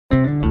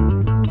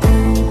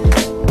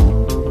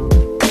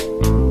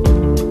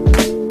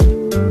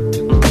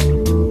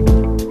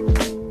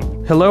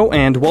Hello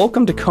and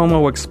welcome to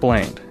Como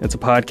Explained. It's a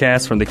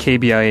podcast from the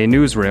KBIA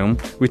newsroom.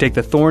 We take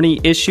the thorny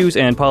issues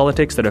and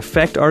politics that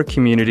affect our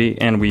community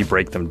and we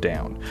break them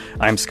down.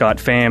 I'm Scott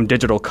Pham,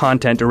 Digital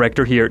Content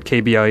Director here at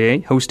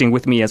KBIA. Hosting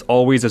with me as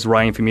always is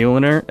Ryan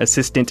Famuliner,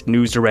 Assistant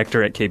News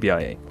Director at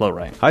KBIA. Hello,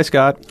 Ryan. Hi,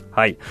 Scott.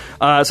 Hi.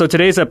 So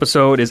today's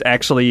episode is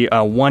actually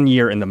 1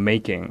 year in the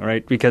making,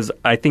 right? Because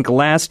I think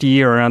last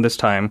year around this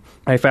time,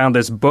 I found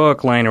this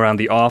book lying around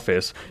the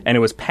office, and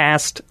it was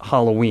past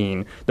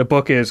Halloween. The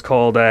book is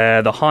called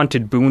The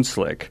Haunted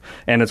Boonslick,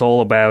 and it's all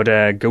about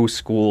ghost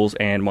schools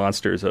and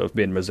monsters of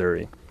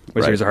mid-Missouri.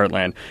 Missouri's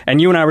heartland.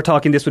 And you and I were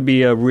talking this would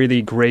be a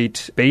really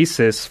great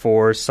basis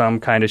for some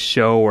kind of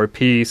show or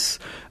piece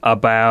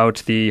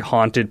about the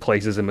haunted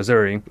places in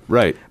Missouri.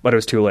 Right. But it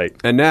was too late.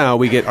 And now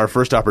we get our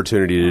first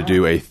opportunity to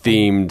do a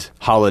themed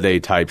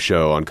holiday-type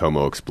show on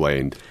Como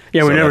Explained.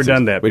 Yeah, we've never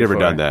done that. We've never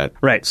done that.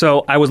 Right.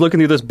 So I was looking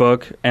through this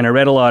book, and I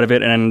read a lot of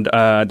it, and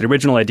the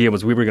original idea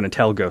was we were going to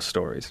tell ghost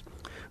stories.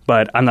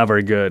 But I'm not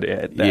very good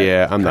at that.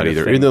 Yeah, I'm not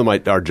either. Even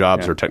though our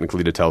jobs are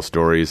technically to tell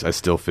stories, I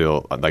still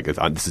feel like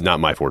this is not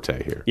my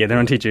forte here. Yeah, they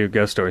don't teach you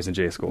ghost stories in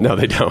J school. No,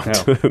 they don't.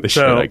 No. They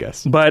should, I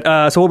guess.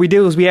 But so what we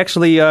did was we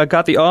actually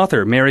got the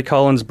author, Mary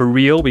Collins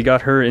Burrell. We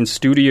got her in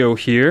studio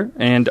here,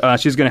 and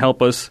she's going to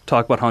help us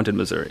talk about Haunted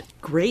Missouri.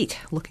 Great.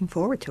 Looking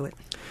forward to it.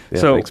 Yeah,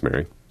 thanks,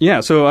 Mary.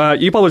 Yeah, so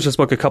you published this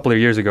book a couple of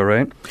years ago,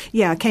 right?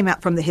 Yeah, it came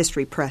out from the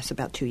History Press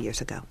about 2 years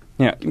ago.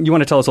 Yeah. You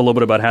want to tell us a little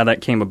bit about how that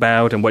came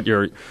about and what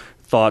your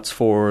thoughts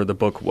for the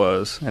book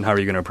was, and how are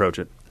you going to approach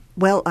it?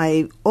 Well,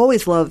 I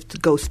always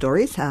loved ghost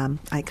stories.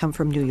 I come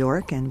from New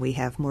York, and we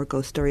have more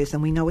ghost stories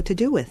than we know what to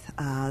do with.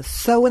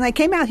 So when I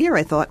came out here,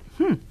 I thought,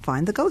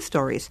 find the ghost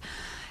stories.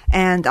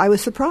 And I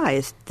was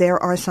surprised. There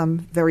are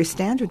some very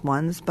standard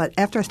ones, but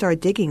after I started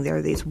digging, there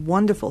are these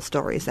wonderful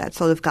stories that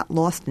sort of got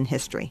lost in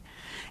history.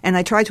 And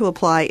I tried to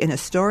apply an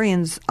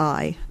historian's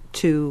eye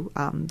to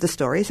the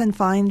stories and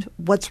find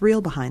what's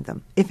real behind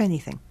them, if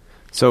anything.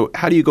 So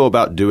how do you go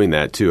about doing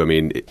that, too? I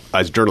mean,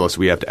 as journalists,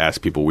 we have to ask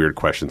people weird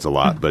questions a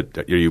lot, but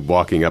are you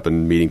walking up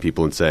and meeting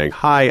people and saying,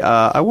 hi,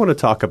 I want to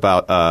talk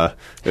about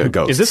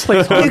ghosts? Is this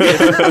place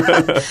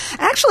haunted?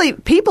 Actually,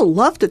 people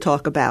love to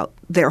talk about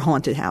their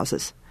haunted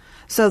houses.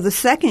 So the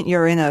second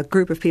you're in a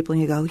group of people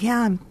and you go, yeah,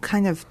 I'm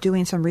kind of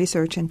doing some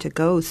research into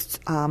ghosts,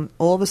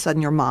 all of a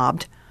sudden you're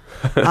mobbed.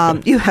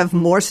 You have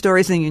more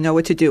stories than you know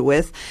what to do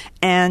with,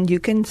 and you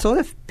can sort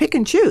of pick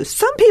and choose.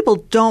 Some people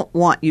don't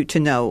want you to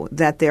know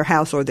that their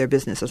house or their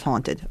business is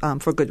haunted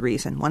for good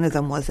reason. One of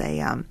them was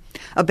a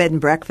bed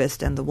and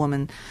breakfast, and the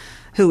woman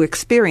who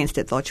experienced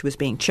it thought she was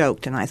being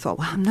choked. And I thought,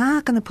 well, I'm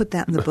not going to put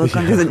that in the book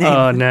under the name.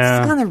 Oh, no.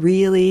 It's going to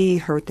really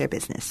hurt their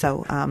business.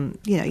 So,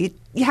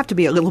 you have to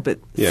be a little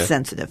bit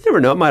sensitive. You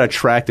never know. It might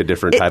attract a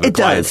different type of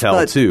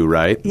clientele, too,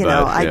 right?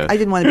 I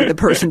didn't want to be the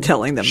person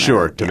telling them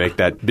Sure, that. to make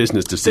that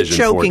business decision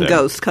the for choking them.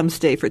 ghost, come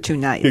stay for 2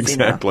 nights.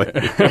 Exactly.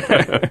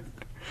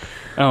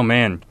 Oh,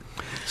 man.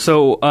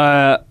 So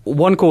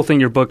one cool thing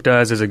your book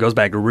does is it goes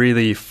back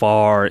really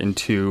far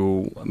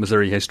into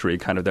Missouri history,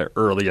 kind of the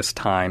earliest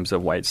times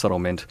of white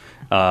settlement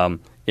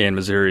in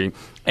Missouri.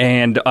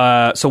 And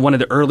so one of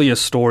the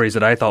earliest stories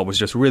that I thought was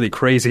just really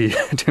crazy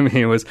to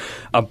me was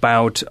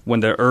about when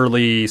the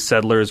early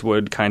settlers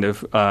would kind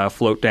of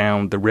float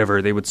down the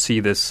river. They would see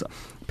this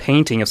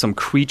painting of some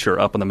creature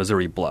up on the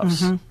Missouri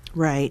bluffs. Mm-hmm.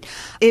 Right.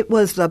 It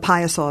was the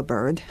Piasaw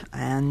bird,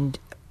 and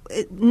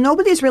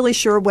nobody's really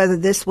sure whether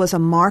this was a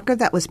marker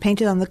that was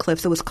painted on the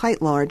cliffs. It was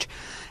quite large,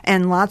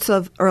 and lots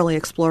of early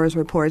explorers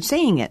reported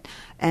seeing it.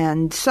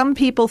 And some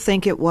people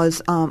think it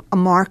was a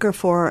marker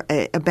for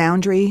a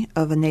boundary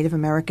of a Native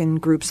American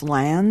group's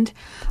land,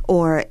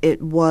 or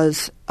it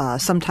was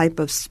some type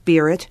of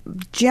spirit.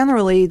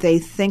 Generally, they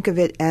think of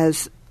it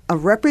as a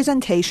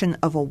representation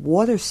of a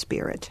water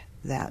spirit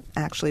that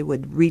actually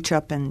would reach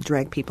up and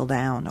drag people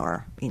down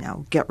or,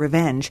 get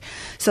revenge.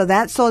 So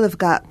that sort of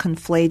got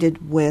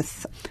conflated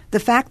with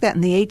the fact that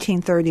in the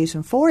 1830s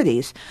and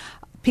 40s,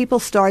 people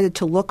started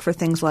to look for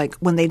things like,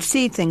 when they'd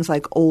see things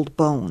like old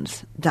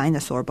bones,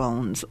 dinosaur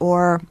bones,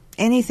 or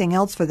anything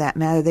else for that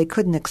matter they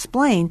couldn't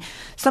explain,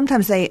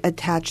 sometimes they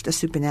attached a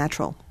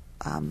supernatural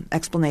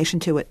explanation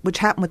to it, which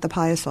happened with the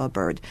Piasaw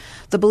bird.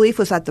 The belief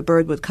was that the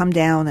bird would come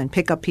down and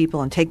pick up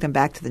people and take them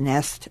back to the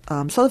nest,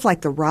 sort of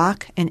like the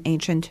roc in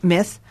ancient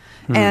myth,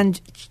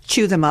 and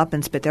chew them up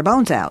and spit their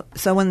bones out.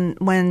 So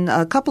when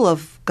a couple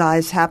of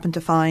guys happened to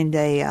find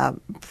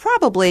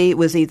probably it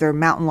was either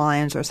mountain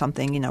lions or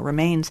something,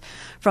 remains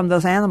from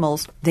those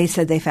animals, they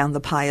said they found the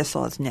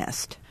Piasaw's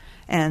nest.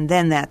 And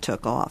then that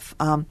took off.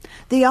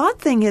 The odd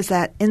thing is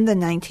that in the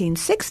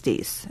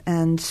 1960s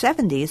and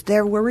 70s,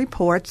 there were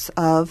reports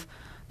of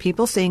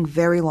people seeing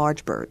very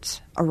large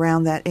birds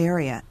around that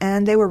area.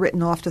 And they were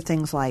written off to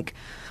things like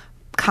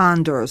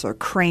condors or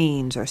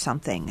cranes or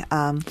something.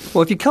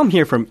 Well, if you come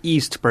here from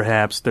east,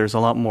 perhaps there's a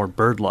lot more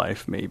bird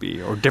life,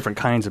 maybe, or different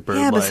kinds of bird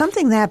life. Yeah, but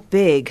something that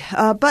big.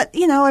 But,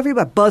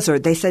 everybody,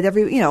 buzzard, they said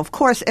of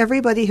course,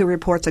 everybody who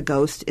reports a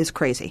ghost is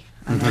crazy.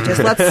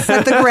 Just let's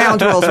set the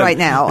ground rules right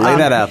now. Lay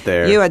that out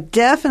there. You are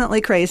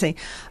definitely crazy.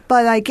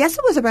 But I guess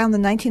it was around the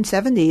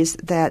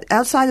 1970s that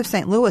outside of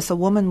St. Louis, a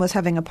woman was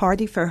having a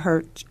party for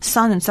her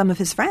son and some of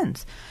his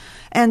friends.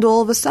 And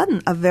all of a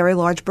sudden, a very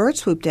large bird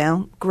swooped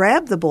down,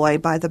 grabbed the boy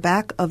by the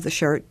back of the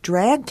shirt,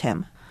 dragged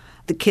him.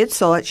 The kid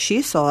saw it,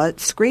 she saw it,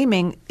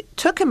 screaming. It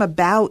took him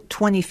about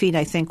 20 feet,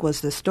 I think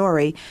was the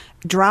story,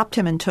 dropped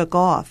him and took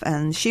off.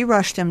 And she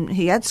rushed him.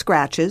 He had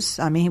scratches.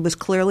 I mean, he was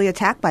clearly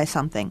attacked by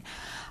something.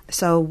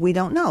 So we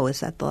don't know. Is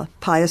that the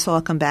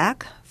Piasaw come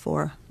back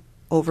for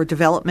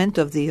overdevelopment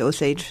of the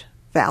Osage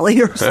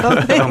Valley or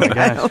something? Oh my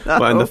gosh!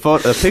 Well, and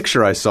the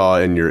picture I saw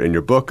in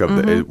your book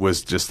of it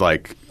was just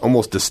like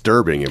almost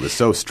disturbing. It was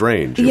so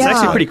strange. It's Yeah.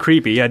 actually pretty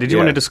creepy. Yeah. Did you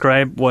want to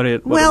describe what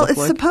it? Well, looked it's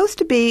like? supposed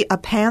to be a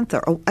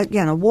panther.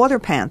 Again, a water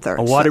panther.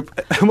 A water.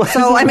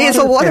 So I mean, it's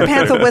a water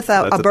panther with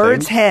a That's a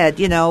bird's thing? head.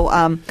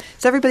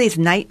 It's everybody's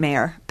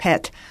nightmare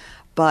pet.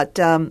 But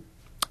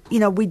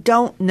we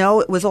don't know.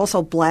 It was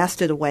also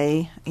blasted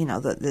away.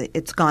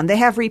 It's gone. They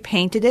have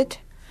repainted it,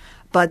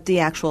 but the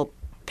actual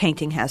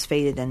painting has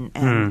faded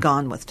and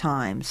gone with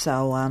time.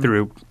 So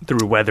through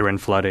weather and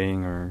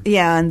flooding, or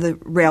yeah, and the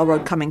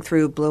railroad coming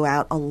through blew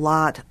out a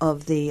lot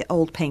of the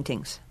old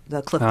paintings,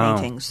 the cliff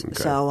paintings. okay.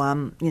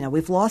 So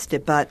we've lost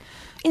it, but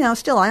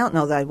still, I don't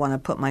know that I'd want to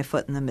put my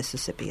foot in the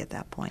Mississippi at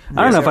that point.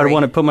 I don't know if I'd Missouri.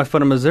 want to put my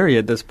foot in Missouri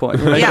at this point.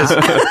 Right? Yeah.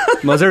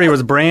 'Cause Missouri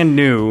was brand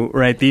new,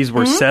 right? These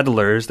were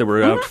settlers that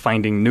were out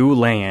finding new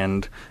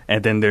land,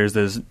 and then there's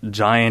this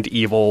giant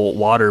evil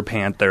water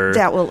panther.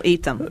 That will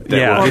eat them. That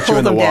Yeah. will Or get you pull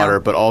in the them down. water,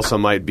 but also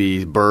might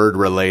be bird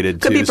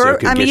related Could too. be So bird- it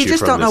could I mean, get you just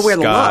from don't the know where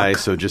to sky, look.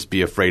 So just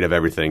be afraid of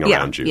everything Yeah,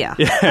 around you. yeah.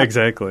 Yeah,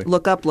 exactly.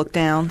 Look up, look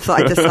down,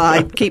 side to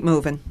side, keep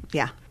moving.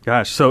 Yeah.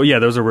 Gosh, so yeah,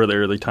 those are really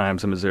early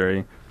times in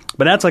Missouri.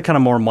 But that's like kind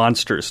of more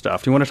monster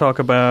stuff. Do you want to talk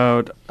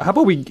about, how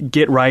about we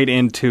get right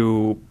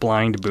into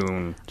Blind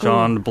Boone?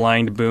 John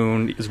Blind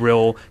Boone is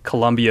real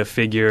Columbia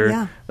figure.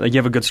 Yeah. You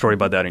have a good story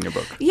about that in your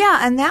book. Yeah,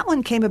 and that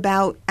one came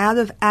about out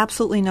of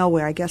absolutely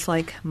nowhere, I guess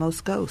like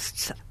most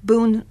ghosts.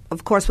 Boone,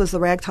 of course, was the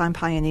ragtime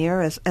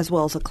pioneer as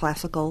well as a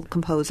classical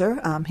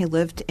composer. He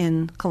lived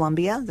in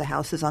Columbia. The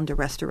house is under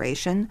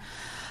restoration.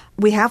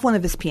 We have one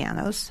of his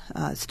pianos.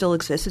 It still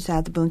exists. It's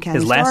at the Boone County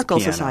His last Historical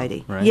piano,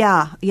 Society. right?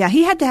 Yeah.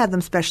 He had to have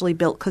them specially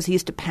built because he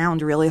used to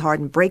pound really hard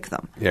and break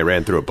them. Yeah,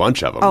 ran through a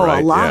bunch of them, Oh,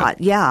 right? a lot,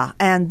 yeah.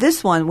 And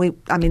this one,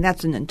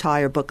 that's an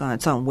entire book on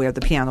its own where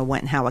the piano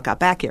went and how it got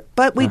back here.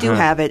 But we do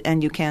have it,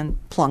 and you can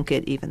plunk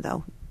it even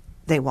though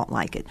they won't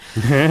like it.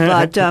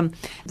 But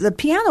the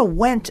piano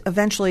went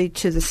eventually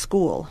to the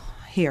school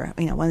here,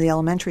 one of the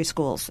elementary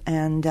schools.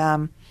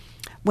 And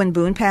when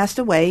Boone passed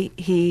away,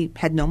 he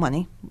had no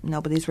money.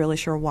 Nobody's really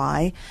sure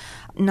why.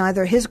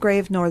 Neither his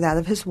grave nor that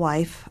of his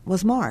wife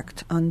was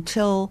marked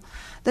until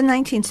the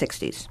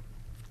 1960s.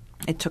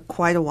 It took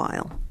quite a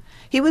while.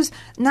 He was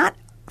not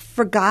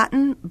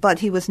forgotten, but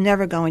he was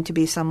never going to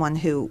be someone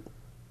who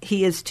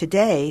he is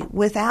today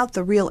without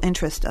the real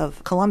interest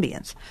of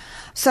Columbians.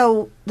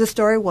 So the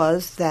story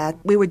was that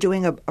we were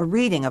doing a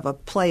reading of a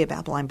play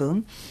about Blind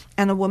Boone,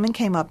 and a woman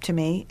came up to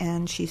me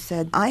and she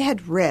said, I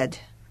had read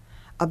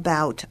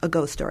about a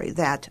ghost story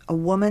that a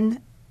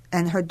woman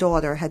and her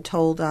daughter had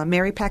told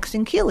Mary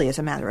Paxton Keeley, as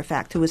a matter of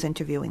fact, who was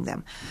interviewing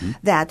them,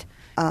 that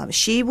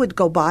she would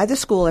go by the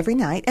school every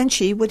night and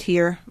she would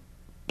hear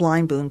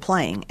Blind Boone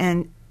playing.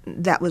 And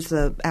that was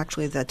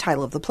actually the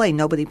title of the play,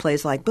 Nobody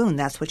Plays Like Boone.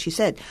 That's what she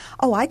said.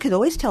 Oh, I could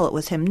always tell it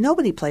was him.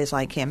 Nobody plays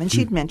like him. And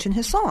she'd mention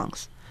his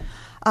songs.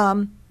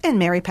 And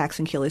Mary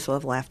Paxton Keeley sort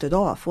of laughed it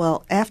off.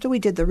 Well, after we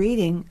did the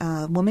reading,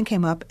 a woman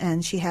came up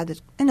and she had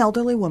an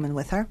elderly woman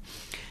with her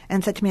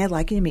and said to me, I'd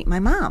like you to meet my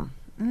mom.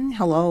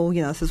 Hello,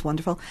 this is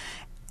wonderful.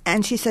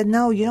 And she said,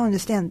 no, you don't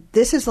understand.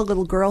 This is the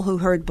little girl who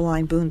heard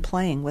Blind Boone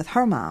playing with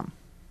her mom.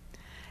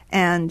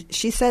 And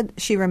she said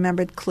she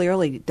remembered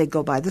clearly they'd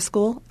go by the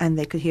school and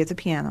they could hear the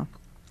piano.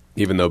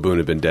 Even though Boone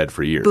had been dead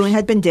for years. Boone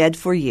had been dead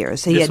for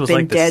years. He This had was been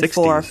like the dead 60s,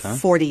 for huh?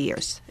 40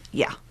 years.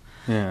 Yeah.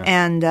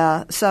 And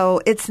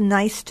so it's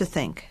nice to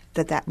think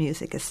that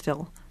music is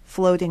still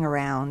floating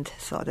around,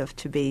 sort of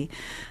to be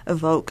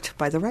evoked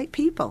by the right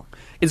people.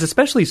 It's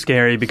especially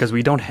scary because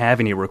we don't have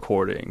any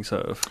recordings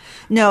of.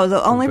 No,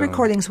 the only Boone.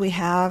 recordings we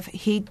have,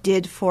 he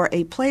did for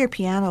a player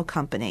piano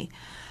company.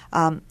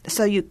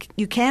 So you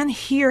can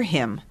hear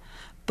him,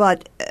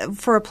 but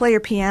for a player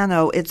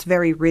piano, it's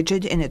very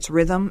rigid in its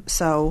rhythm.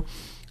 So,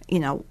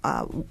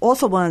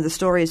 also one of the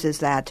stories is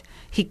that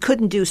he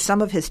couldn't do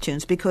some of his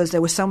tunes because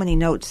there were so many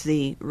notes.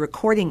 The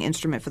recording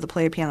instrument for the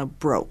player piano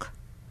broke.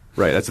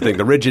 Right, that's the thing.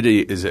 The rigidity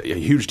is a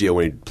huge deal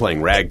when you're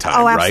playing ragtime,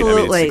 Oh, right?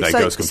 absolutely. I mean, that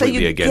goes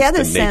completely you against get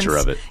the a nature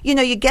sense, of it.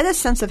 You get a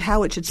sense of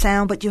how it should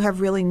sound, but you have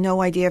really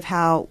no idea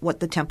of what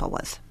the tempo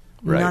was.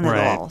 Right. None at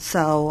Right. all.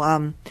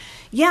 So,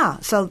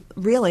 so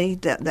really,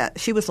 that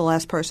she was the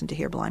last person to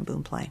hear Blind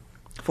Boone play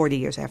 40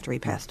 years after he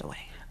passed away.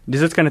 Does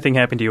this kind of thing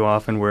happen to you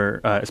often where,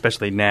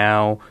 especially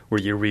now,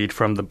 where you read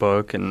from the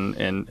book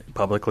and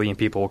publicly and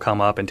people will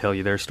come up and tell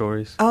you their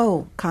stories?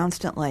 Oh,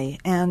 constantly.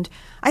 And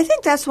I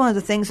think that's one of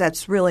the things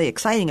that's really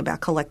exciting about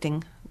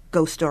collecting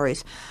ghost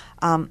stories.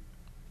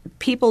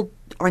 People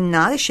are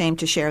not ashamed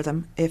to share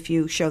them if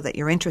you show that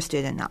you're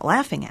interested and not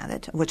laughing at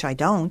it, which I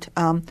don't.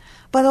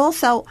 But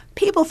also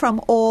people from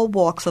all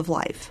walks of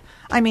life.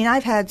 I mean,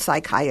 I've had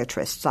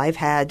psychiatrists. I've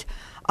had,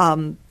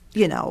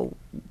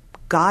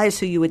 guys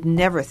who you would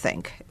never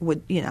think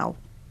would,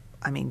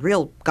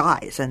 real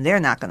guys, and they're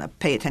not going to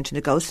pay attention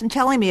to ghosts, and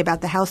telling me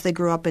about the house they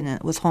grew up in and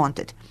it was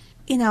haunted.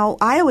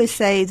 I always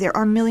say there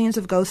are millions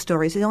of ghost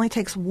stories. It only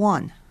takes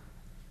one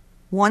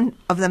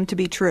of them to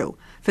be true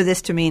for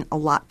this to mean a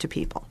lot to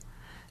people.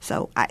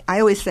 So I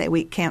always say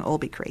we can't all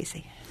be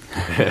crazy.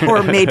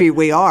 Or maybe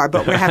we are,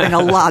 but we're having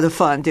a lot of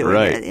fun doing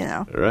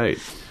it, Right.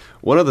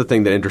 One other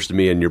thing that interested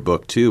me in your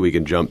book, too, we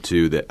can jump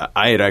to that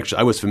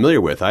I was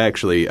familiar with. I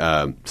actually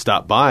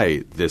stopped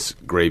by this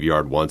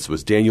graveyard once.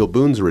 Was Daniel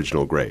Boone's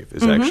original grave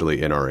is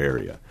actually in our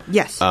area.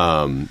 Yes.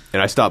 And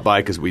I stopped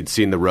by because we'd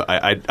seen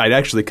I'd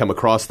actually come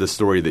across this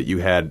story that you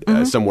had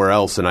somewhere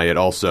else, and I had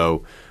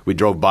also we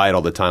drove by it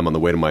all the time on the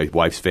way to my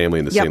wife's family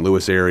in the St.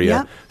 Louis area.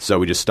 Yep. So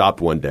we just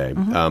stopped one day.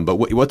 But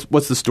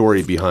what's the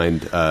story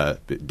behind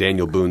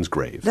Daniel Boone's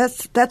grave?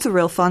 That's a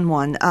real fun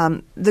one.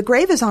 The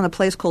grave is on a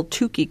place called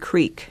Tukey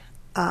Creek.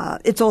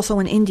 It's also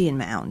an Indian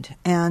mound,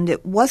 and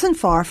it wasn't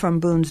far from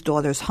Boone's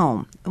daughter's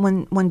home.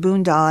 When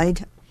Boone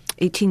died,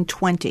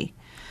 1820,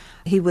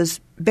 he was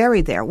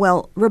buried there.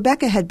 Well,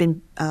 Rebecca had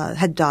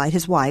died.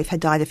 His wife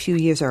had died a few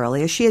years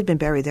earlier. She had been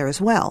buried there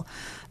as well.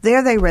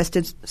 There they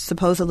rested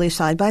supposedly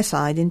side by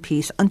side in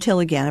peace until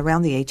again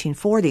around the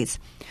 1840s,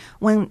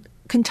 when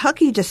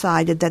Kentucky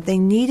decided that they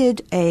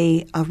needed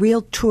a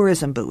real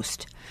tourism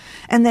boost,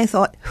 and they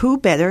thought, who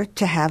better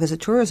to have as a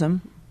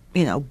tourism,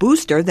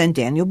 booster than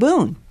Daniel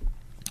Boone?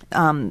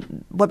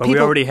 But we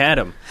already had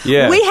him.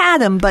 Yeah, we had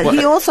him, but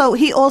he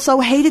also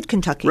hated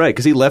Kentucky, right?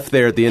 Because he left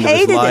there at the end of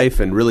his life,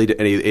 and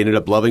he ended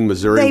up loving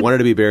Missouri. He wanted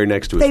to be buried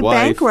next to his wife.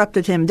 They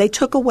bankrupted him. They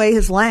took away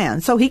his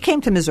land, so he came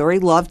to Missouri,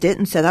 loved it,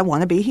 and said, "I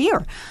want to be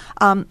here."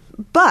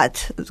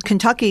 But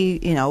Kentucky,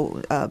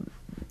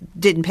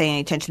 didn't pay any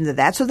attention to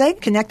that, so they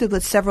connected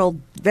with several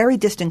very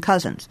distant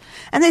cousins,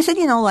 and they said,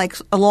 like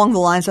along the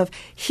lines of,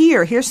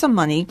 "Here's some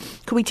money.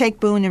 Could we take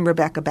Boone and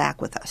Rebecca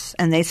back with us?"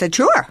 And they said,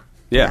 "Sure."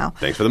 Yeah,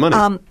 thanks for the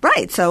money.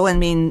 Right. So,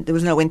 there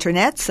was no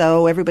internet,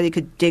 so everybody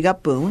could dig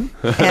up Boone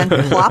and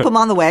plop him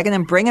on the wagon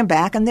and bring him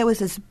back. And there was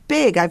this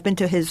big, I've been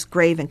to his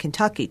grave in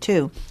Kentucky,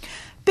 too,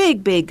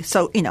 big,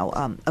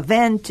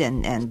 event,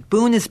 and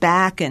Boone is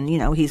back, and,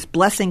 he's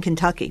blessing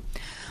Kentucky.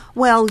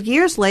 Well,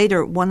 years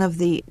later, one of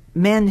the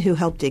men who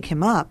helped dig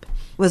him up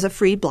was a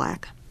free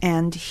black,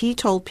 and he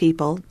told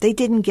people they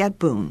didn't get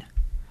Boone.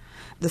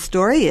 The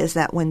story is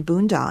that when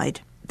Boone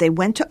died, they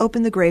went to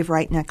open the grave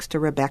right next to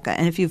Rebecca.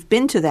 And if you've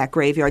been to that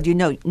graveyard,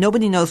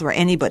 nobody knows where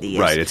anybody is.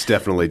 Right. It's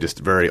definitely just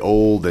very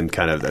old and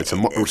kind of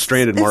some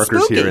stranded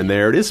markers spooky. Here and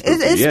there. It is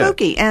spooky. It's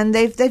spooky. And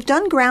they've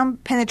done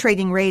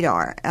ground-penetrating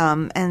radar,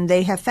 and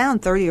they have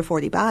found 30 or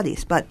 40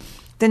 bodies, but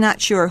they're not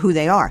sure who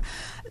they are.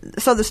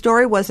 So the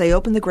story was they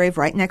opened the grave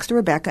right next to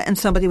Rebecca, and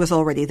somebody was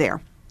already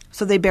there.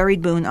 So they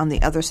buried Boone on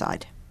the other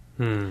side.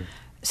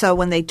 So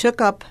when they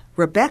took up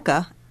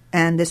Rebecca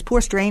and this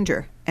poor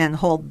stranger and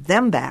hauled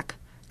them back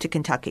to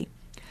Kentucky.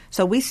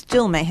 So we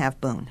still may have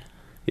Boone.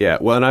 Yeah,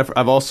 well, and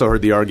I've also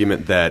heard the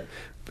argument that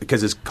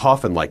because his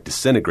coffin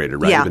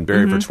disintegrated, right? Yeah. He'd been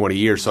buried for 20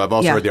 years. So I've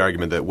also heard the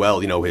argument that,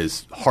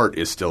 his heart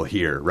is still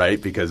here,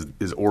 right? Because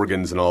his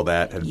organs and all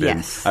that have been.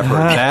 Yes. I've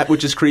heard that,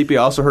 which is creepy.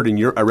 I also heard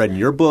I read in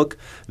your book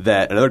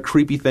that another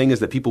creepy thing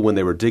is that people, when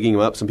they were digging him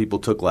up, some people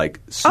took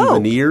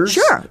souvenirs.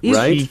 Oh, sure.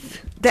 Right?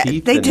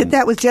 They did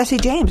that with Jesse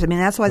James.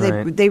 That's why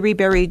they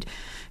reburied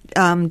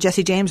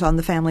Jesse James on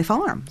the family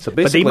farm. So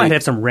but they might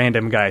have some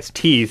random guy's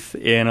teeth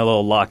in a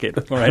little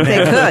locket. Right? They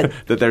could.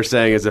 That they're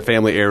saying is a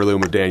family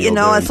heirloom of Daniel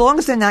Boone. As long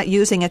as they're not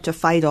using it to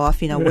fight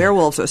off,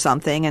 werewolves or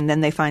something, and then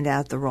they find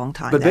out at the wrong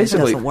time. But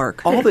basically, doesn't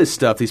work. all this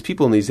stuff, these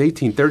people in these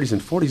 1830s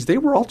and 40s, they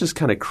were all just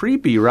kind of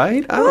creepy,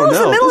 right? I don't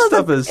know.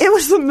 It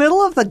was the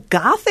middle of the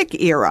Gothic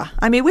era.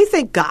 We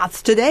think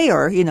Goths today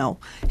are,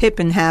 hip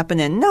and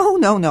happening.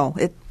 No.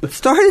 It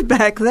started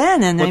back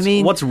then.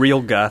 And what's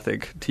real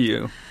Gothic to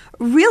you?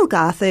 Real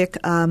Gothic,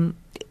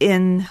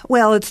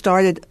 it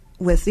started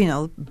with,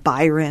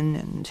 Byron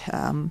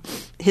and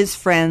his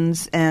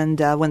friends, and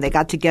when they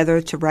got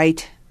together to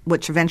write,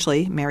 which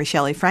eventually Mary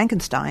Shelley,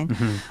 Frankenstein.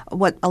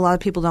 What a lot of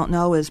people don't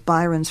know is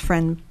Byron's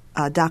friend,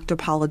 Dr.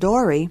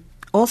 Polidori,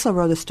 also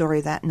wrote a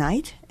story that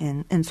night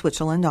in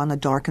Switzerland on a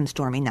dark and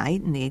stormy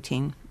night in the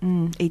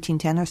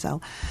 1810 or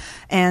so.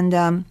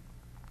 And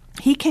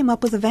he came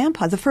up with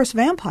the first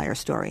vampire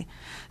story.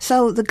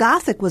 So the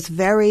Gothic was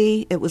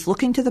it was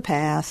looking to the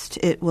past.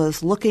 It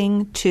was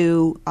looking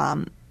to,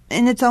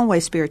 in its own way,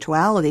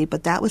 spirituality,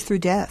 but that was through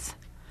death.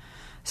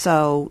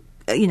 So,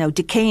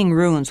 decaying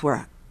ruins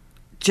were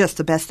just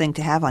the best thing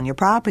to have on your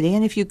property.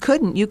 And if you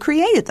couldn't, you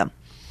created them.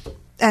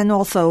 And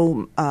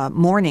also,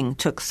 mourning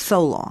took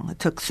so long. It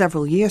took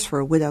several years for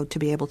a widow to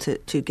be able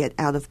to get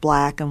out of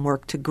black and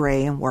work to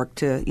gray and work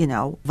to,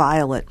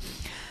 violet.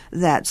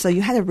 So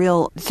you had a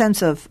real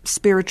sense of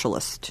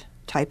spiritualist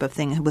type of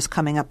thing was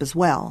coming up as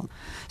well.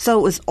 So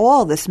it was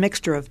all this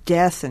mixture of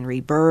death and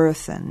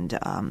rebirth and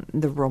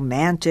the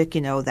romantic,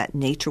 that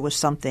nature was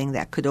something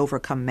that could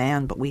overcome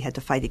man, but we had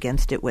to fight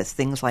against it with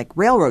things like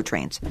railroad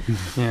trains.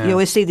 Yeah. You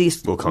always see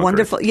these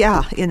wonderful,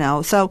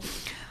 so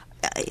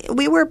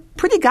we were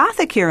pretty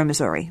Gothic here in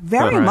Missouri,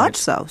 very much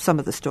so. Some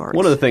of the stories.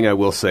 One of the things I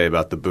will say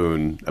about the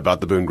Boone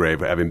grave,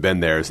 having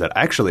been there, is that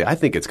actually I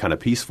think it's kind of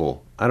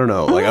peaceful. I don't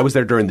know. Like I was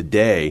there during the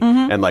day,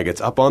 and like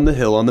it's up on the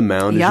hill on the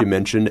mound, as you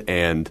mentioned,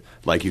 and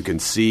like you can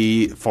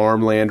see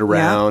farmland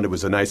around. It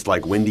was a nice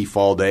like windy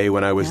fall day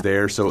when I was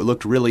there, so it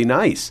looked really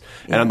nice.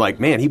 And I'm like,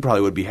 man, he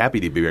probably would be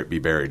happy to be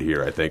buried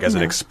here. I think as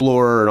an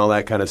explorer and all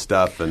that kind of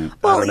stuff. And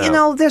well, I don't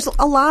know. There's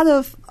a lot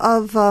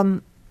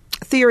of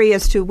theory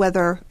as to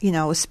whether,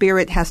 a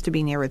spirit has to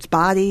be near its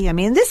body. I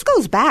mean, this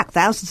goes back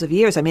thousands of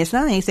years. I mean, it's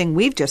not anything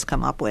we've just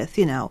come up with,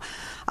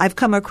 I've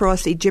come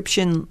across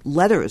Egyptian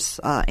letters,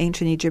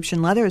 ancient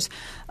Egyptian letters,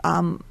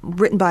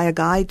 written by a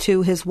guy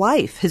to his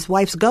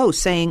wife's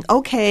ghost, saying,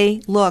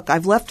 okay, look,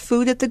 I've left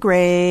food at the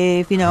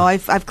grave,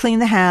 I've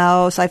cleaned the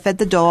house, I fed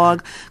the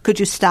dog, could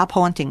you stop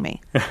haunting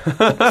me?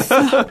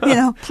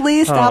 So,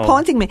 please stop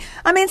haunting me.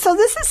 I mean, so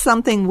this is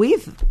something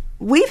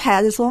we've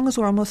had as long as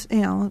we're almost,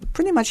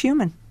 pretty much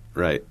human.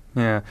 Right.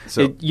 Yeah.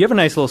 So you have a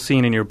nice little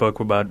scene in your book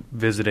about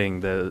visiting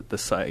the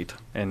site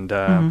and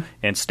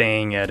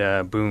staying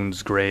at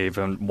Boone's grave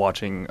and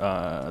watching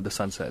the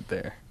sunset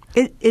there.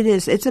 It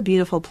is. It's a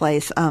beautiful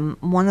place.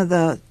 One of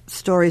the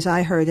stories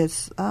I heard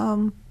is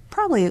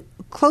probably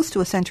close to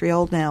a century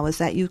old now, is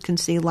that you can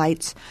see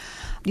lights.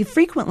 You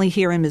frequently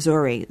hear in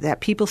Missouri that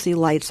people see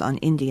lights on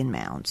Indian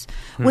mounds.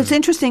 What's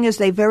interesting is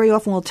they very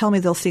often will tell me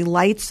they'll see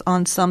lights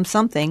on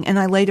something, and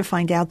I later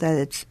find out that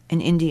it's an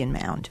Indian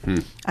mound.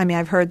 I mean,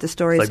 I've heard the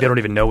stories. Like they don't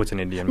even know it's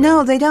an Indian mound.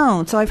 No, they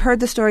don't. So I've heard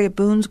the story at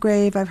Boone's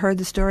grave. I've heard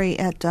the story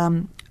at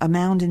a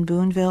mound in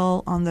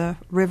Booneville on the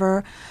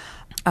river.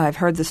 I've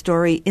heard the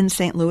story in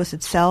St. Louis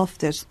itself.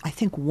 There's, I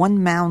think,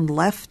 one mound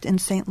left in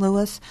St.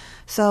 Louis.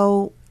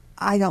 So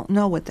I don't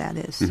know what that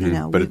is.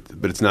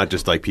 But it's not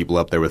just like people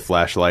up there with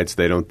flashlights,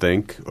 they don't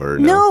think? Or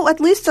no,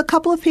 at least a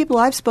couple of people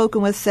I've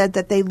spoken with said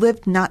that they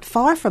lived not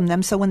far from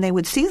them, so when they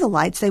would see the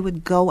lights, they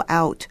would go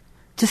out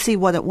to see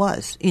what it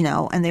was,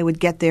 and they would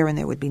get there and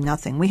there would be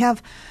nothing. We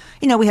have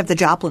the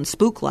Joplin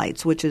spook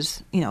lights, which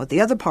is,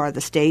 the other part of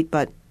the state,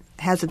 but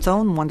has its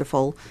own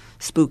wonderful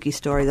spooky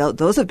story.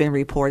 Those have been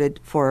reported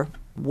for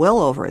well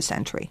over a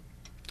century.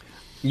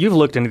 You've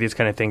looked into these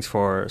kind of things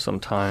for some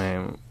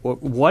time.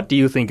 What do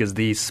you think is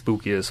the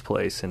spookiest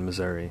place in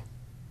Missouri?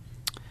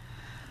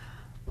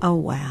 Oh,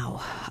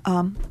 wow.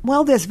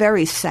 Well, there's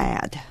very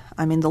sad.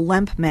 I mean, the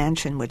Lemp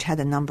Mansion, which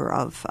had a number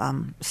of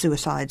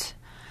suicides,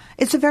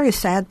 it's a very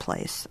sad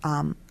place.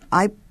 I'm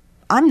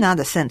not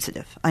a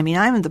sensitive. I mean,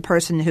 I'm the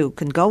person who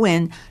can go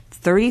in,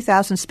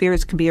 30,000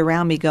 spirits can be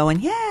around me going,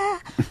 yeah,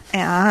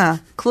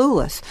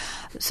 clueless.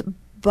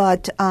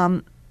 But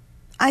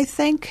I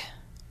think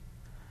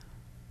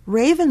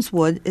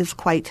Ravenswood is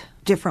quite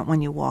different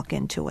when you walk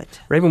into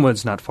it.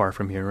 Ravenwood's not far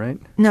from here, right?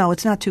 No,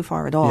 it's not too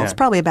far at all. Yeah. It's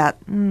probably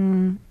about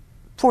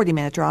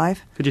 40-minute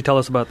drive. Could you tell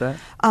us about that?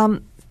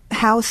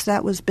 House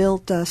that was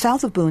built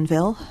south of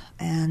Booneville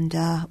and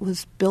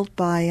was built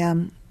by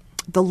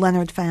the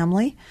Leonard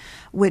family,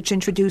 which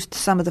introduced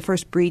some of the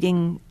first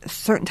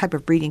certain type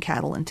of breeding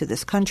cattle into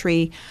this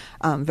country,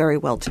 very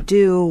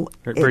well-to-do.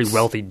 Very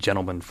wealthy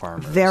gentleman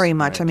farmers. Very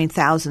much. Right? I mean,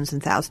 thousands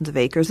and thousands of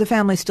acres. The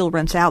family still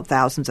rents out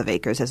thousands of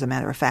acres, as a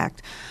matter of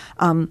fact.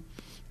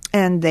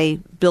 And they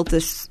built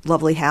this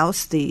lovely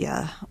house.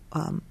 The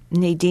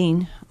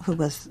Nadine, who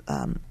was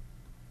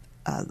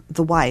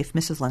the wife,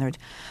 Mrs. Leonard,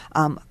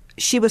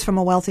 she was from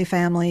a wealthy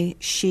family.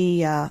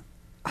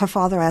 Her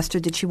father asked her,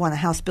 did she want a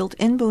house built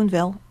in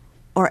Booneville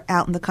or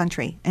out in the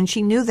country? And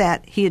she knew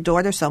that he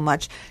adored her so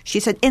much. She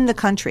said in the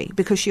country,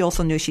 because she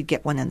also knew she'd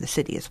get one in the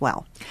city as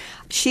well.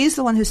 She's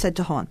the one who said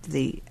to haunt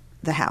the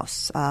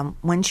house.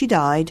 When she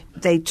died,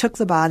 they took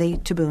the body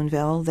to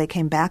Booneville. They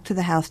came back to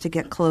the house to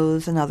get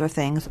clothes and other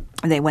things.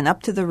 They went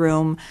up to the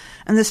room,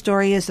 and the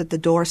story is that the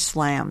door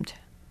slammed,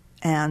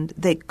 and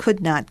they could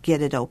not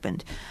get it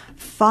opened.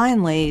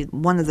 Finally,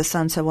 one of the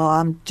sons said, well,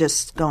 I'm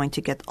just going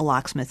to get a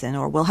locksmith in,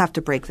 or we'll have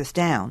to break this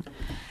down.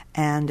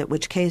 And at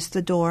which case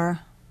the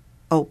door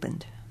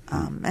opened.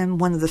 And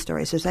one of the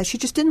stories is that she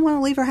just didn't want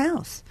to leave her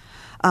house.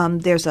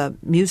 There's a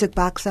music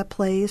box that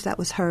plays. That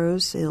was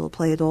hers. It'll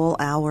play at all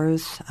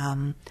hours.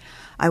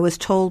 I was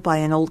told by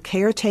an old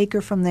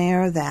caretaker from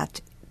there that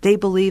they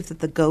believed that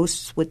the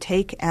ghosts would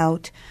take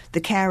out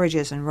the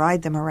carriages and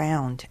ride them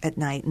around at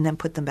night and then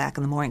put them back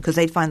in the morning because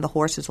they'd find the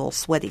horses all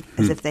sweaty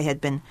as if they had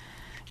been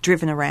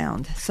driven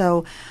around.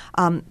 So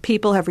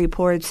people have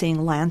reported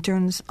seeing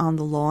lanterns on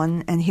the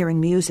lawn and hearing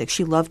music.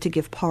 She loved to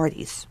give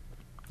parties.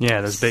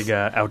 Yeah, there's big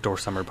outdoor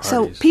summer parties.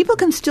 So people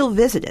can still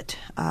visit it.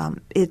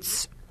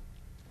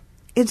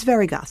 It's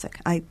very Gothic,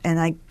 and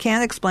I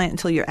can't explain it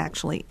until you're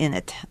actually in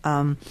it.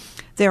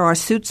 There are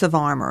suits of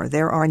armor.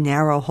 There are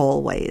narrow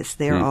hallways.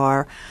 There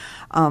are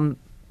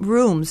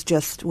rooms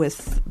just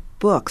with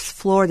books,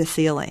 floor to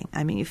ceiling.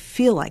 I mean, you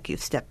feel like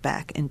you've stepped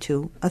back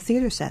into a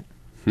theater set.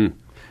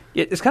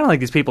 It's kind of like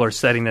these people are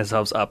setting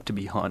themselves up to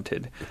be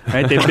haunted,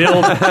 right?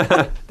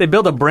 They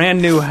build a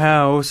brand new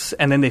house,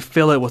 and then they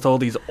fill it with all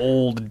these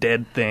old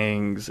dead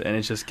things, and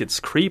it just gets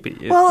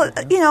creepy. Well,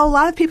 a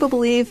lot of people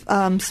believe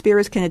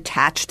spirits can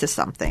attach to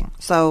something.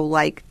 So,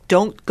 like,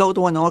 don't go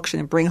to an auction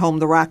and bring home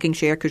the rocking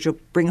chair because you'll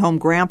bring home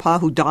Grandpa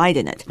who died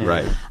in it.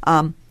 Right.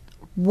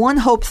 One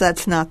hopes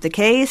that's not the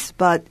case,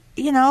 but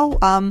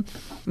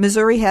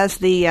Missouri has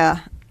the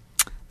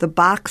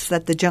box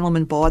that the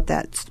gentleman bought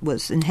that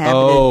was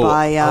inhabited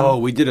by...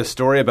 we did a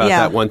story about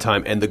that one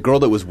time, and the girl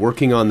that was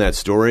working on that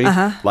story,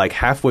 like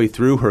halfway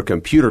through, her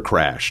computer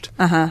crashed.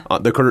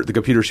 The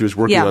computer she was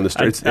working on the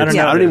story.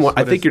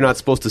 I think you're not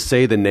supposed to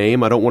say the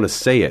name. I don't want to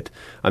say it.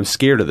 I'm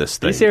scared of this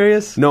thing. Are you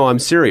serious? No, I'm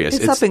serious.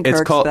 It's up in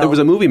called. There was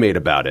a movie made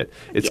about it.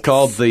 It's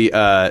called the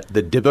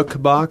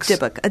Dybbuk box.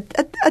 Dybbuk.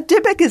 A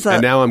Dybbuk is a...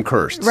 And now I'm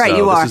cursed. Right, so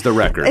you are. This is the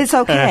record. It's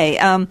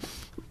okay.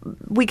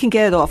 We can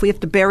get it off. We have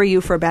to bury you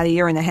for about a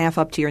year and a half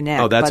up to your neck.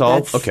 Oh, that's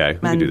all? Okay,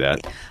 we can do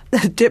that. The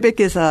Dybbuk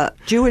is a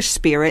Jewish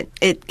spirit.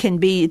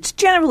 It's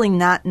generally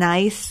not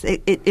nice.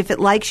 If it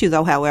likes you,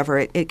 though,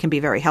 however, it can be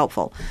very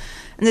helpful.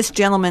 And this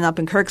gentleman up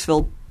in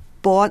Kirksville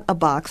bought a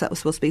box that was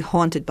supposed to be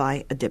haunted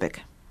by a Dybbuk.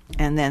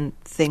 And then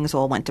things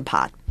all went to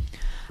pot.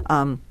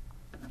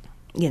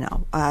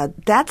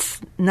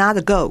 That's not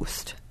a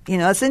ghost.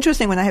 It's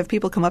interesting when I have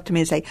people come up to me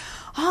and say,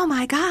 "Oh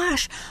my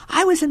gosh,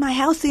 I was in my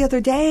house the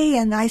other day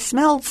and I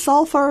smelled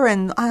sulfur,"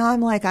 and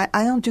I'm like, I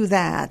don't do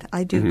that.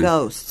 I do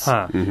ghosts.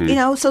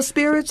 So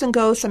spirits and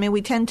ghosts, the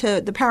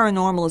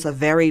paranormal is a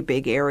very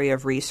big area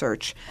of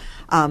research.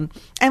 And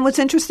what's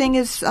interesting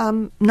is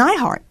John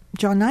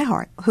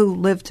Neihardt, who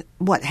lived,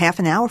 half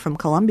an hour from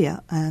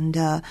Columbia and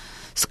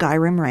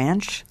Skyrim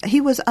Ranch.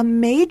 He was a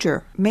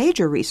major,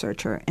 major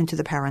researcher into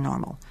the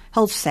paranormal.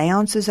 Held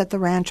seances at the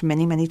ranch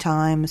many, many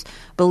times,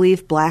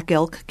 believed black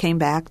elk came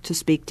back to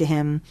speak to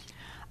him.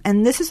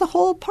 And this is a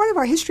whole part of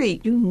our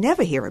history you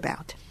never hear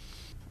about.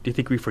 Do you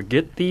think we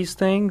forget these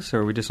things,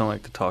 or we just don't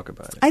like to talk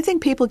about it? I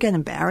think people get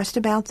embarrassed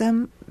about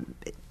them.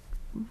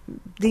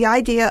 The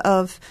idea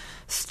of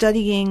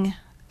studying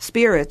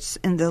spirits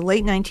in the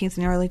late 19th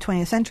and early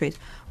 20th centuries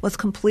was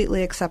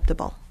completely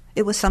acceptable.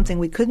 It was something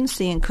we couldn't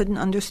see and couldn't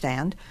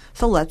understand,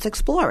 so let's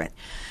explore it.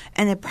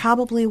 And it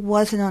probably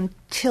wasn't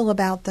until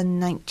about the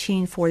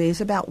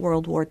 1940s, about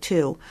World War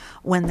II,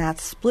 when that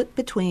split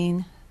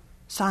between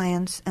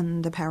science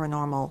and the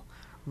paranormal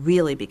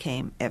really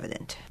became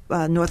evident.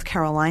 North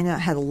Carolina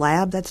had a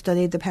lab that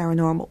studied the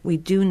paranormal. We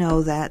do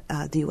know that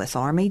the U.S.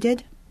 Army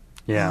did.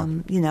 Yeah.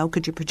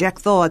 Could you project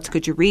thoughts?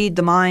 Could you read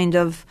the mind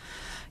of,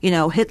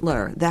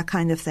 Hitler? That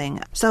kind of thing.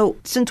 So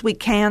since we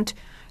can't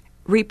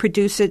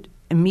reproduce it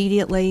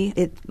immediately,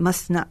 it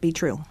must not be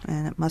true,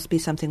 and it must be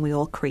something we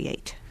all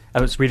create. I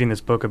was reading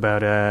this book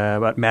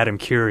about Madame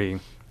Curie,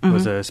 who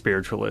was a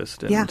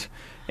spiritualist,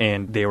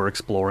 and they were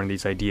exploring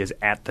these ideas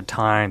at the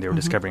time. They were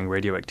discovering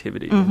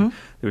radioactivity. And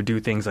they would do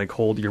things like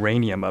hold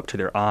uranium up to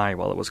their eye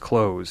while it was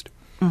closed,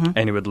 and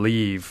it would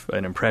leave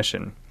an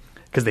impression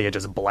because they had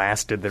just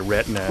blasted the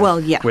retina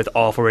with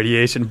awful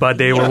radiation. But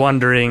they were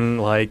wondering,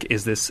 like,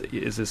 is this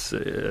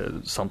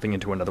something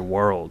into another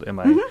world?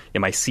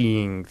 Am I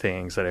seeing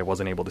things that I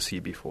wasn't able to see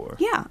before?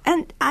 Yeah,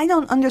 and I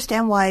don't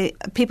understand why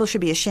people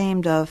should be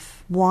ashamed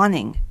of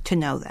wanting to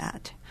know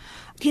that.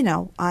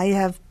 I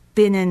have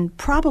been in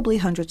probably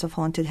hundreds of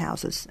haunted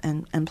houses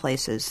and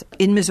places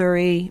in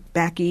Missouri,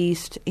 back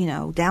east,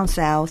 down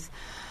south.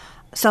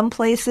 Some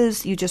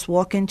places you just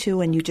walk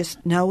into and you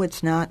just know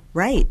it's not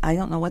right. I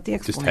don't know what the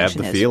explanation is.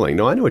 Just have the feeling.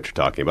 No, I know what you're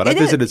talking about. I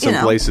visited some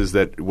places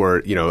that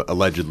were,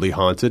 allegedly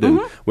haunted, and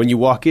when you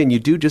walk in, you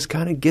do just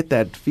kind of get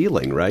that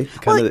feeling, right?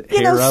 Kind of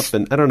hair up,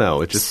 and I don't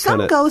know. It's just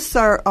some ghosts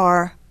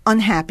are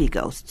unhappy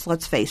ghosts,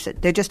 let's face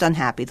it. They're just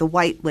unhappy. The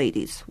white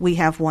ladies. We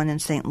have one in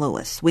St.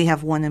 Louis. We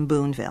have one in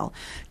Boonville.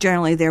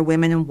 Generally, they're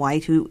women in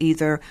white who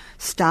either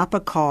stop a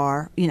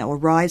car, or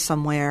ride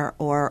somewhere,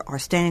 or are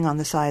standing on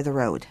the side of the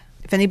road.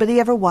 If anybody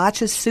ever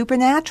watches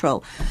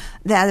Supernatural,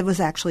 that was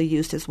actually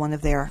used as one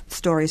of their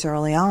stories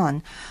early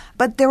on.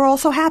 But there are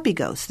also happy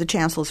ghosts. The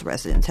Chancellor's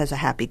residence has a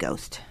happy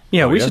ghost.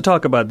 Yeah, we should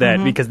talk about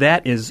that because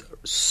that is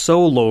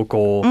so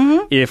local.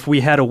 If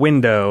we had a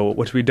window,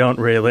 which we don't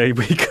really,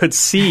 we could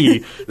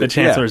see the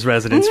Chancellor's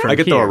residence from here. I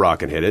could throw a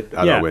rock and hit it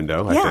out our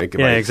window, I think,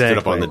 if I stood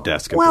up on the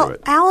desk and threw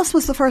it. Alice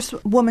was the first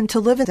woman to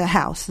live in the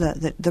house,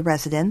 the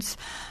residence.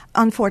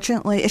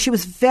 Unfortunately, she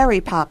was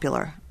very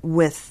popular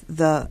with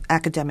the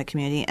academic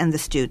community and the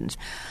students.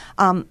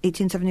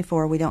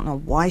 1874, we don't know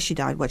why she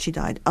died, what she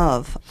died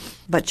of,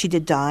 but she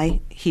did die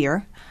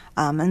here.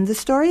 And the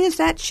story is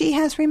that she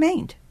has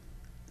remained,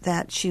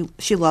 that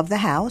she loved the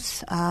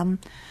house.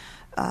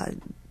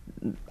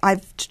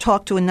 I've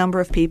talked to a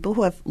number of people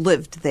who have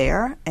lived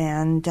there,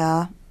 and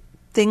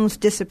things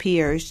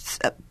disappear.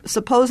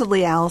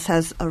 Supposedly Alice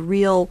has a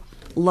real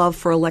love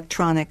for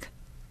electronic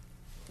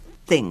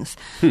things.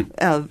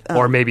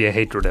 Or maybe a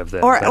hatred of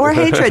them. Or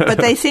hatred, but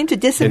they seem to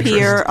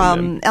disappear. Interest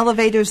in them.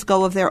 Elevators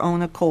go of their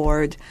own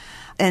accord.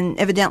 And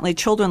evidently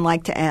children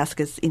like to ask,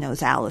 is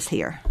Alice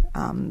here?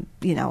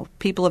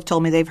 People have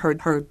told me they've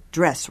heard her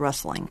dress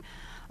rustling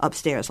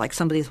upstairs, like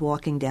somebody's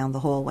walking down the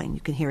hallway and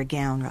you can hear a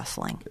gown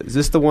rustling. Is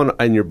this the one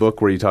in your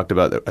book where you talked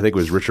about, I think it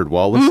was Richard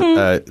Wallace?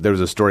 There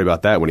was a story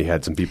about that when he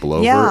had some people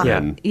over.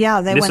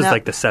 Yeah, This is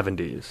like the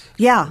 70s.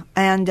 Yeah,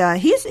 and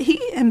he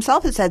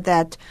himself has said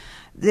that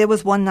there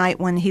was one night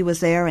when he was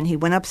there and he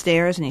went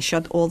upstairs and he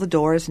shut all the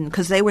doors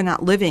because they were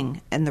not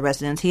living in the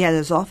residence. He had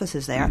his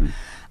offices there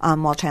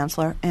while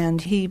chancellor,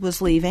 and he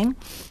was leaving,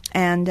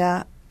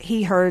 and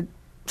he heard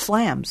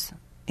slams.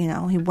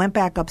 He went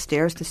back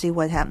upstairs to see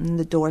what happened.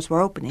 The doors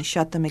were open. He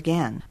shut them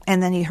again.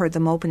 And then he heard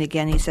them open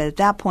again. He said, at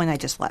that point, I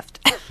just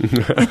left.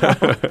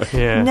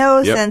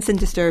 No sense in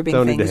disturbing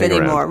things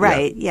anymore. Around.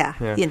 Right, yeah.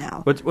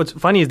 What's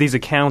funny is these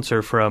accounts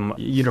are from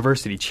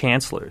university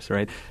chancellors,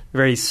 right?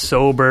 Very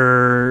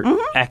sober,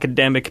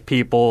 academic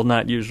people,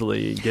 not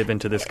usually given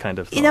to this kind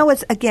of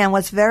thought.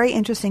 What's very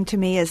interesting to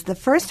me is the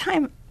first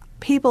time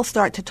people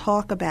start to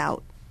talk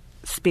about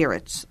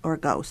spirits or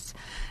ghosts,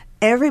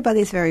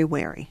 everybody's very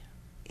wary.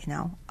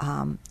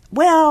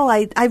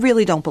 I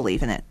really don't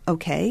believe in it.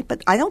 Okay,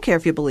 but I don't care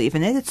if you believe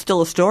in it. It's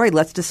still a story.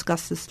 Let's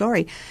discuss the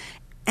story.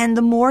 And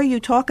the more you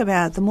talk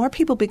about it, the more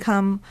people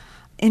become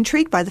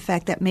intrigued by the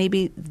fact that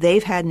maybe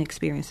they've had an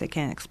experience they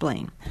can't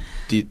explain.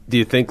 Do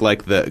you think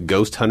like the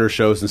ghost hunter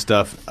shows and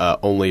stuff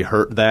only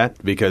hurt that?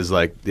 Because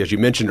like as you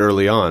mentioned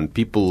early on,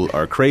 people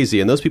are crazy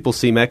and those people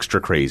seem extra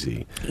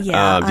crazy.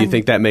 Yeah, do you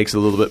think that makes it a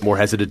little bit more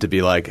hesitant to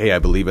be like, hey, I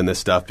believe in this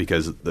stuff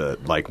because the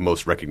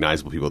most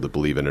recognizable people that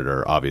believe in it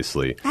are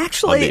obviously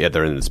actually on the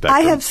other end of the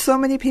spectrum? I have so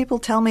many people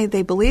tell me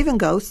they believe in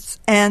ghosts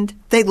and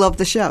they love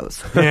the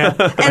shows. Yeah.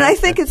 And I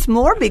think it's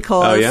more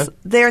because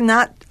they're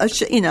not,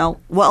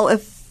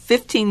 if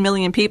 15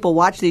 million people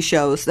watch these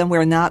shows, then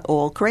we're not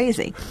all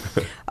crazy.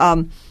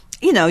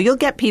 You'll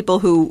get people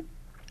who,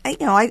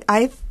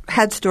 I've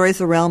had stories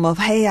the realm of,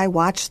 hey, I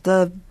watched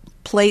the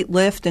plate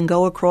lift and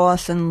go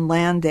across and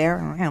land there.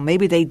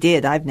 Maybe they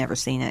did. I've never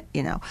seen it,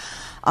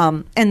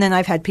 And then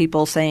I've had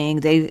people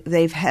saying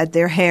they've had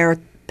their hair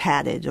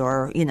patted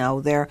or,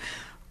 their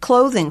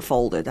clothing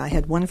folded. I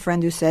had one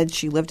friend who said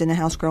she lived in a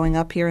house growing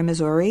up here in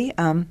Missouri,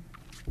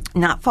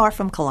 not far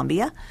from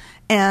Columbia,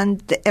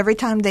 and every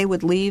time they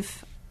would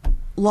leave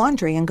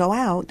laundry and go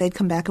out, they'd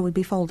come back and would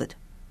be folded.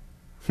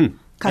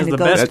 That's the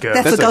best ghost.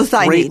 That's the ghost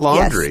I need. Great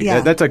laundry. Yes,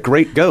 yeah. That's a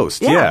great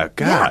ghost. Yeah,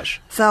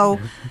 gosh. Yeah. So,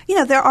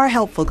 there are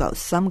helpful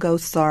ghosts. Some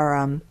ghosts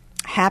are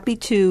happy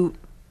to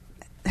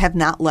have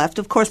not left.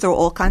 Of course, there are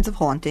all kinds of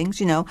hauntings.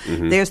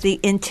 There's the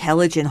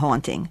intelligent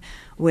haunting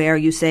where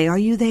you say, are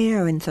you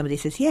there? And somebody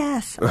says,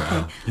 yes.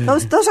 Okay.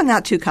 Those are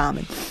not too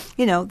common.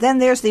 Then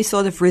there's the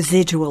sort of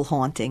residual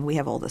haunting. We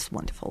have all this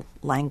wonderful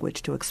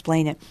language to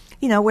explain it,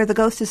 where the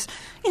ghost is,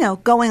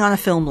 going on a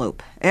film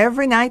loop.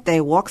 Every night they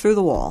walk through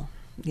the wall,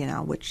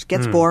 which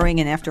gets boring,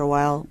 and after a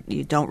while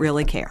you don't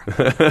really care,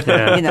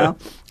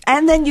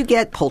 And then you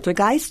get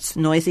poltergeists,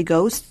 noisy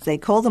ghosts. They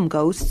call them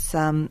ghosts,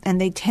 and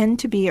they tend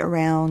to be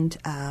around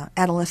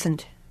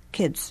adolescent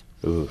kids.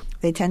 Ooh.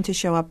 They tend to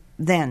show up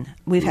then.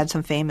 We've had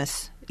some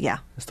famous,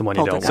 That's the one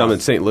you don't. Some in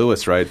St.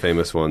 Louis, right?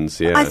 Famous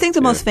ones. Yeah. I think the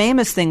most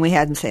famous thing we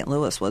had in St.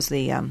 Louis was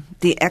the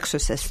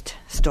Exorcist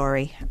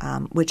story,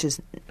 which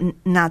is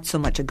not so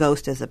much a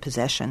ghost as a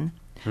possession,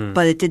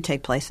 but it did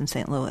take place in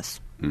St. Louis.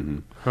 Mm-hmm.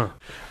 Huh.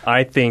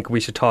 I think we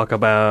should talk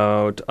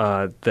about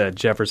the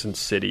Jefferson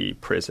City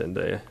Prison,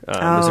 the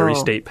Missouri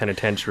State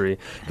Penitentiary,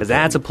 because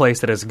that's a place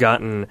that has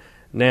gotten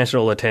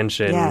national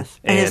attention. Yes,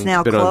 and is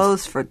now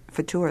closed for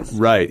tourists.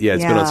 Right, yeah,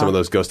 it's been on some of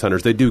those ghost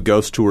hunters. They do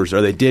ghost tours,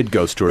 or they did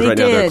ghost tours. Right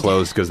now they're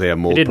closed because they have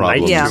mold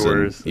problems. Night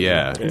tours.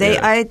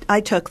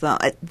 I took them.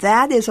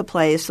 That is a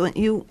place, when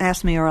you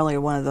asked me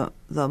earlier, one of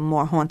the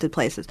more haunted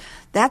places,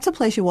 that's a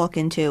place you walk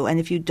into, and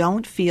if you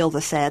don't feel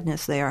the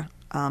sadness there,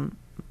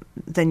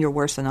 then you're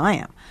worse than I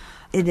am.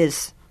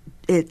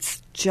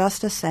 It's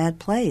just a sad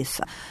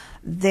place.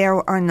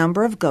 There are a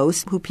number of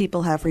ghosts who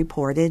people have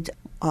reported.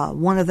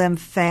 One of them,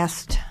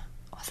 Fast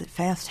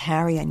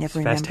Harry? I never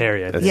remember. Fast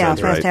Harry, I think. Yeah,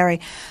 Fast right.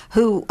 Harry,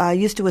 who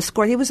used to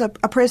escort. He was a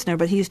prisoner,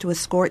 but he used to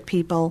escort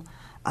people.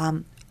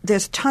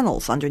 There's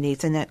tunnels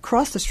underneath, and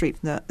across the street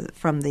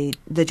from the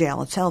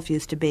jail itself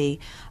used to be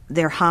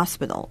their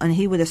hospital, and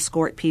he would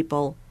escort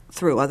people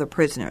through, other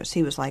prisoners.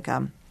 He was like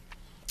a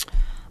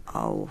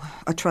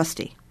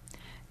trustee.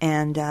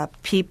 And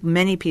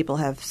many people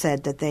have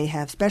said that they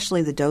have,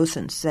 especially the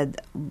docents, said,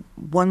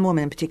 one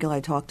woman in particular I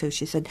talked to,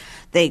 she said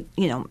they,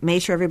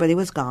 made sure everybody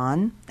was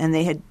gone, and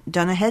they had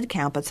done a head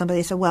count, but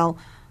somebody said, well,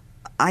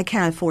 I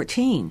counted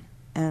 14.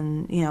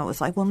 And, it was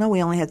like, well, no,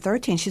 we only had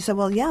 13. She said,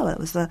 well, yeah, it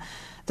was the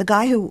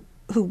guy who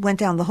went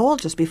down the hall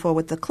just before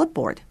with the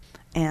clipboard.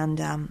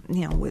 And,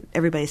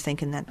 everybody's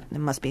thinking that it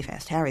must be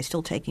Fast Harry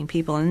still taking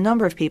people. And a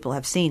number of people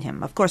have seen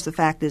him. Of course, the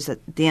fact is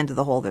that at the end of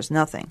the hall there's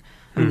nothing.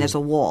 I mean, there's a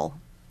wall.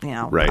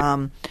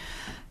 Right.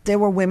 There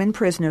were women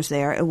prisoners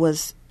there. It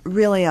was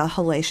really a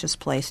hellacious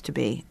place to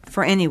be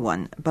for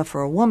anyone, but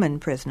for a woman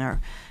prisoner,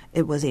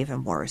 it was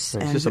even worse.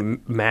 It's just a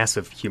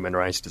massive human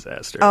rights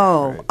disaster.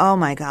 Oh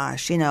my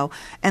gosh,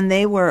 and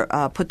they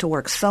were put to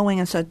work sewing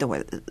and so there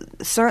were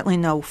certainly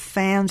no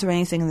fans or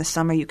anything in the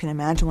summer. You can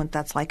imagine what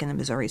that's like in a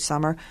Missouri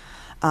summer.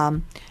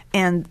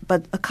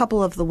 But a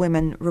couple of the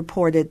women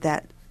reported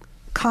that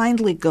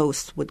kindly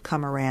ghosts would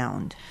come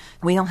around.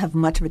 We don't have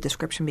much of a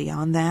description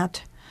beyond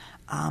that,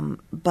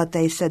 but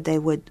they said they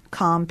would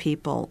calm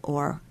people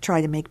or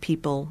try to make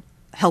people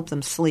help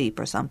them sleep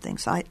or something.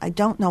 So I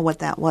don't know what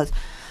that was.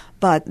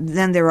 But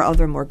then there were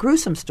other more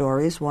gruesome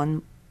stories.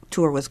 One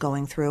tour was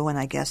going through, and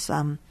I guess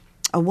a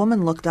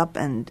woman looked up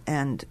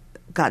and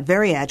got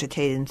very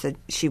agitated and said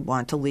she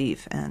wanted to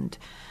leave. And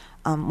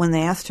when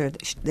they asked her,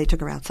 they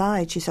took her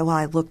outside. She said, well,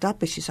 I looked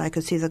up, and she said I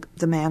could see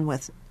the man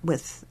with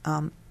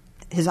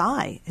his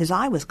eye. His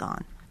eye was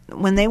gone.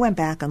 When they went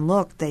back and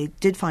looked, they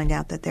did find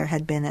out that there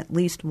had been at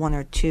least one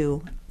or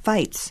two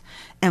fights,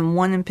 and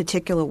one in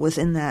particular was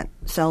in that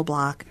cell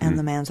block, and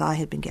the man's eye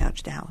had been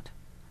gouged out.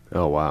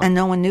 Oh, wow. And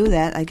no one knew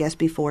that, I guess,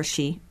 before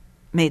she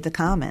made the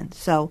comment.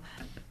 So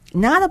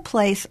not a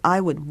place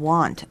I would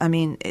want. I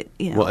mean,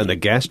 Well, and the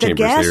gas chamber's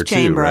there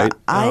too, right?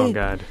 Oh,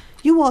 God.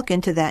 You walk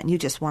into that and you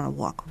just want to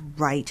walk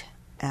right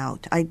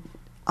out.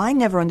 I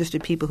never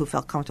understood people who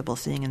felt comfortable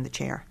sitting in the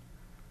chair.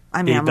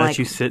 I mean, They let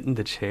you sit in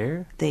the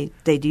chair? They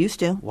used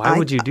to. Why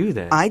would you do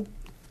that? I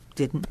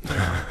didn't.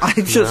 I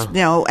just,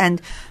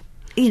 and...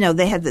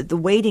 they had the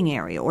waiting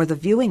area or the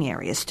viewing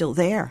area still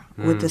there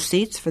with the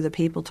seats for the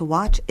people to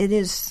watch. It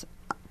is,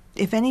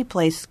 if any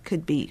place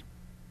could be,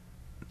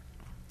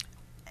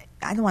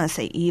 I don't want to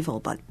say evil,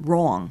 but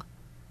wrong,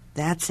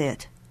 that's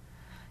it.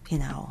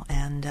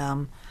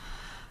 And,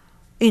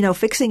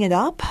 fixing it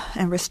up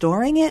and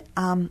restoring it,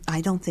 I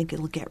don't think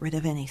it'll get rid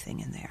of anything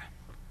in there.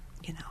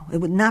 It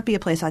would not be a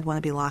place I'd want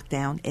to be locked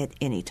down at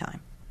any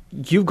time.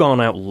 You've gone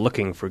out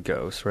looking for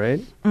ghosts, right?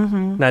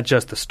 Mm-hmm. Not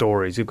just the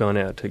stories. You've gone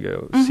out to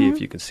go see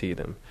if you can see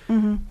them.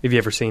 Mm-hmm. Have you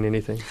ever seen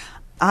anything?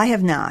 I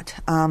have not.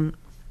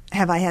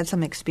 Have I had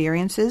some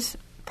experiences,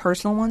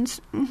 personal ones?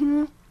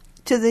 Mm-hmm.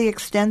 To the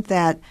extent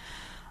that,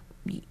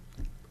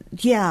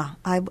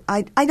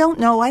 I don't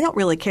know. I don't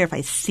really care if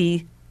I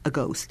see a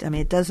ghost. I mean,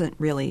 it doesn't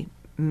really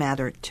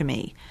matter to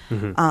me.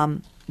 Mm-hmm.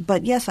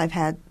 But yes, I've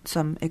had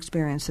some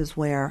experiences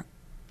where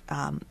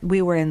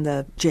we were in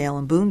the jail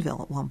in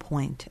Boonville at one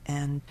point,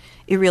 and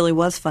it really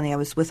was funny. I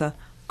was with a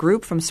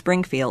group from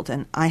Springfield,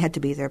 and I had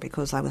to be there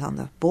because I was on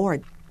the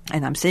board.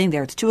 And I'm sitting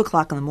there. It's 2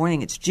 o'clock in the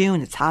morning. It's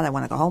June. It's hot. I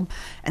want to go home.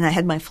 And I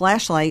had my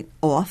flashlight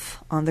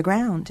off on the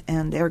ground,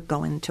 and they're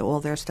going to all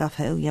their stuff.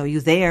 Hey,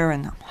 you there?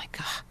 And I'm like,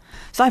 ugh.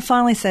 So I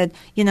finally said,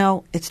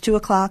 it's 2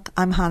 o'clock.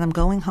 I'm hot. I'm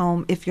going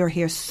home. If you're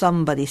here,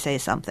 somebody say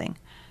something.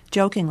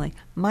 Jokingly,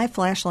 my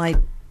flashlight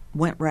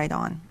went right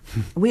on.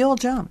 We all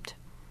jumped.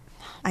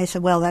 I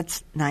said, well,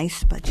 that's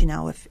nice, but,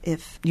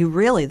 if you're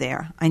really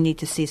there, I need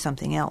to see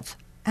something else.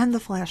 And the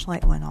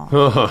flashlight went off.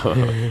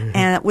 And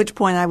at which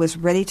point I was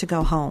ready to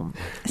go home.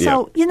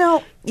 So,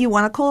 you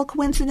want to call a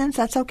coincidence,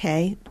 that's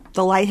okay.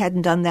 The light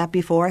hadn't done that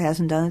before,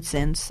 hasn't done it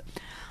since.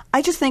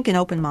 I just think an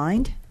open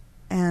mind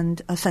and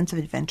a sense of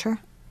adventure,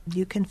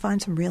 you can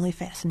find some really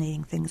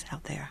fascinating things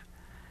out there.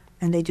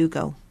 And they do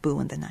go boo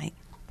in the night.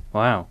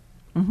 Wow.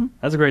 Mm-hmm.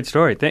 That's a great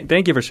story.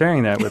 Thank you for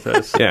sharing that with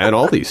us. Yeah, and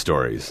all these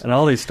stories. And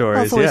all these stories,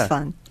 That's always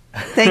fun.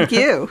 Thank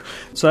you.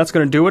 So that's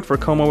going to do it for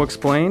Como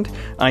Explained.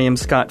 I am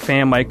Scott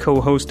Pham. My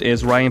co-host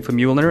is Ryan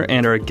Famulner,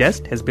 and our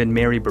guest has been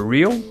Mary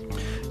Burrell.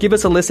 Give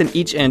us a listen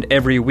each and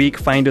every week.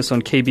 Find us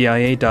on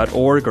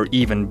kbia.org, or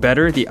even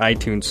better, the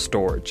iTunes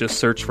Store. Just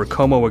search for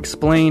Como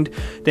Explained,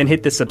 then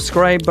hit the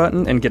subscribe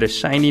button and get a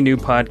shiny new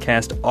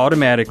podcast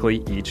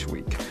automatically each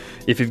week.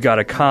 If you've got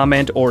a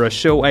comment or a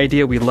show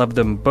idea, we love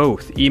them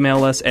both.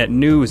 Email us at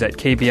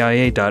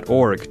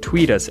news@kbia.org.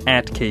 Tweet us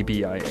at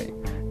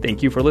kbia.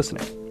 Thank you for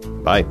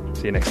listening. Bye.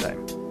 See you next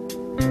time.